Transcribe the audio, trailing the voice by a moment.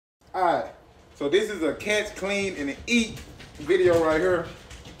Alright, so this is a catch, clean, and eat video right here.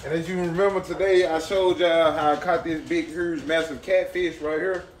 And as you remember today, I showed y'all how I caught this big, huge, massive catfish right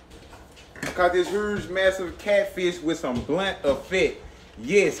here. I caught this huge, massive catfish with some blunt effect.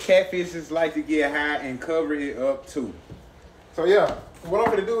 Yes, catfishes like to get high and cover it up too. So yeah, what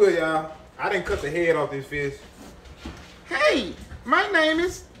I'm gonna do is, y'all, I didn't cut the head off this fish. Hey, my name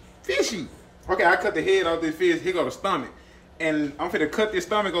is Fishy. Okay, I cut the head off this fish. Here go the stomach. And I'm finna cut this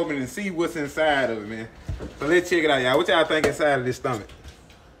stomach open and see what's inside of it, man. So let's check it out, y'all. What y'all think inside of this stomach?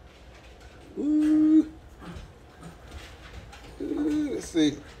 Ooh. Ooh, let's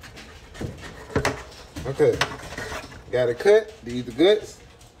see. Okay. Got it cut. These the guts.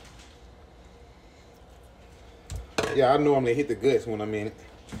 Yeah, I normally hit the guts when I'm in it.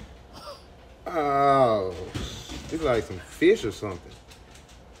 Oh, it's like some fish or something.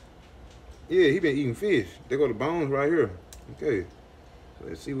 Yeah, he been eating fish. There go the bones right here. Okay. So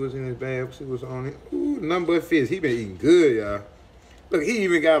let's see what's in his bag. Let's see what's on it. Ooh, nothing but fish. He been eating good, y'all. Look, he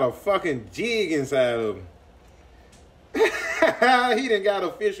even got a fucking jig inside of him. He done got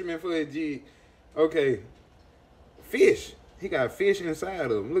a fisherman for a jig. Okay. Fish. He got fish inside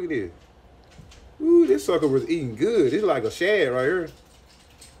of him. Look at this. Ooh, this sucker was eating good. It's like a shad right here.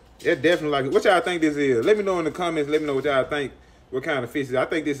 That definitely like it. What y'all think this is? Let me know in the comments. Let me know what y'all think. What kind of fish is. I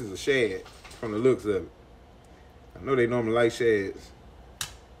think this is a shad from the looks of it. I know they normally like shads.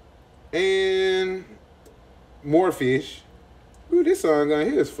 And more fish. Ooh, this song down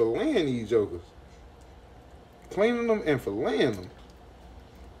here is filleting these jokers. Cleaning them and filleting them.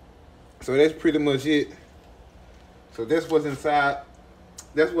 So that's pretty much it. So that's what's inside.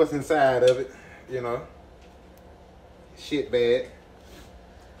 That's what's inside of it, you know. Shit bad.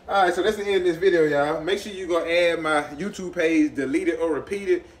 Alright, so that's the end of this video, y'all. Make sure you go add my YouTube page, Delete It or Repeat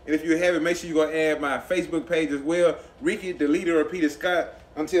It. And if you haven't, make sure you go add my Facebook page as well, Ricky Delete It or Repeat It Scott.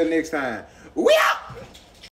 Until next time, we out!